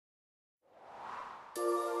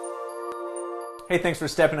Hey, thanks for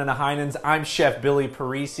stepping into Heinen's. I'm Chef Billy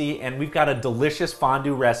Parisi, and we've got a delicious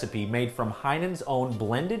fondue recipe made from Heinen's own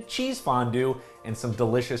blended cheese fondue and some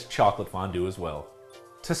delicious chocolate fondue as well.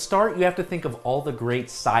 To start, you have to think of all the great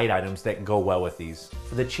side items that go well with these.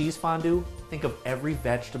 For the cheese fondue, think of every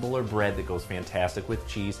vegetable or bread that goes fantastic with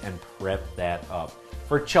cheese and prep that up.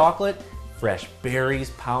 For chocolate, fresh berries,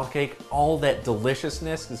 pound cake, all that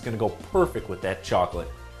deliciousness is gonna go perfect with that chocolate.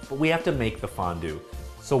 But we have to make the fondue.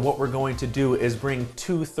 So what we're going to do is bring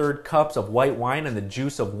 2/3 cups of white wine and the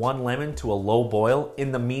juice of 1 lemon to a low boil.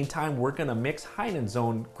 In the meantime, we're gonna mix Heinen's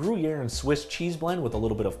own Gruyere and Swiss cheese blend with a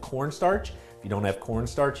little bit of cornstarch. If you don't have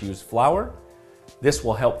cornstarch, use flour. This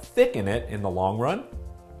will help thicken it in the long run.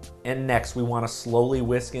 And next, we wanna slowly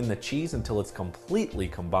whisk in the cheese until it's completely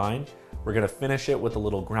combined. We're gonna finish it with a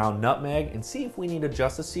little ground nutmeg and see if we need to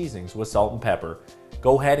adjust the seasonings with salt and pepper.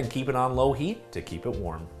 Go ahead and keep it on low heat to keep it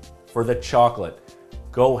warm. For the chocolate,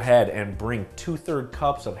 go ahead and bring 2/3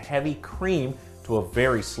 cups of heavy cream to a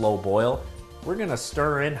very slow boil. We're gonna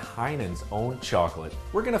stir in Heinen's own chocolate.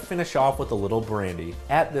 We're gonna finish off with a little brandy.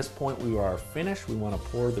 At this point we are finished. We wanna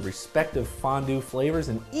pour the respective fondue flavors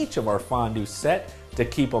in each of our fondue set to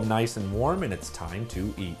keep them nice and warm, and it's time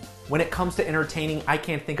to eat. When it comes to entertaining, I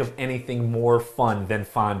can't think of anything more fun than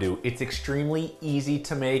fondue. It's extremely easy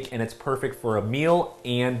to make and it's perfect for a meal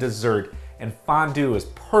and dessert. And fondue is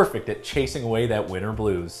perfect at chasing away that winter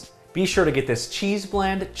blues. Be sure to get this cheese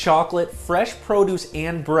blend, chocolate, fresh produce,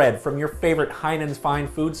 and bread from your favorite Heinen's fine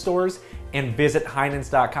food stores and visit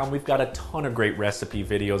Heinens.com. We've got a ton of great recipe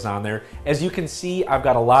videos on there. As you can see, I've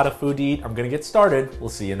got a lot of food to eat. I'm gonna get started. We'll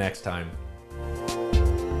see you next time.